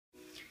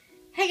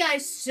Hey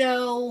guys,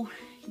 so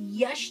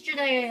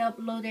yesterday I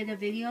uploaded a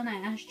video and I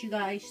asked you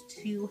guys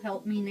to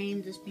help me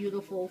name this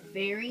beautiful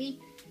fairy.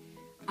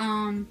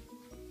 Um,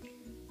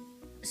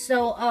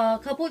 a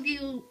couple of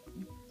you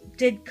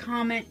did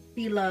comment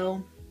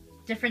below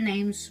different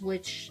names,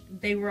 which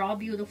they were all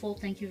beautiful.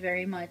 Thank you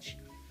very much.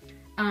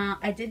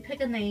 I did pick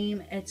a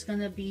name. It's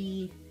gonna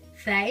be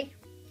Faye,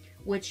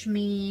 which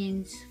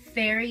means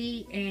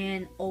fairy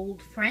in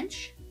Old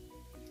French.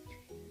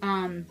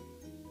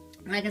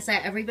 Like I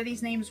said,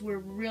 everybody's names were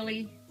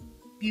really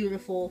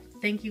beautiful.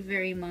 Thank you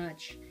very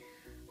much.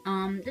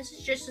 This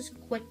is just a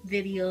quick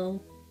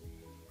video.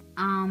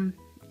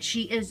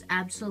 She is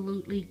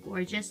absolutely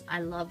gorgeous.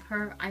 I love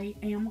her. I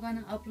am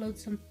gonna upload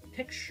some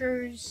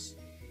pictures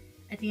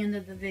at the end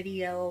of the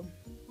video.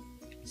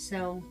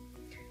 So,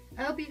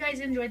 I hope you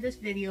guys enjoyed this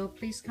video.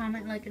 Please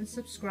comment, like, and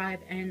subscribe,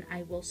 and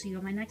I will see you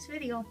on my next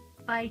video.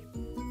 Bye.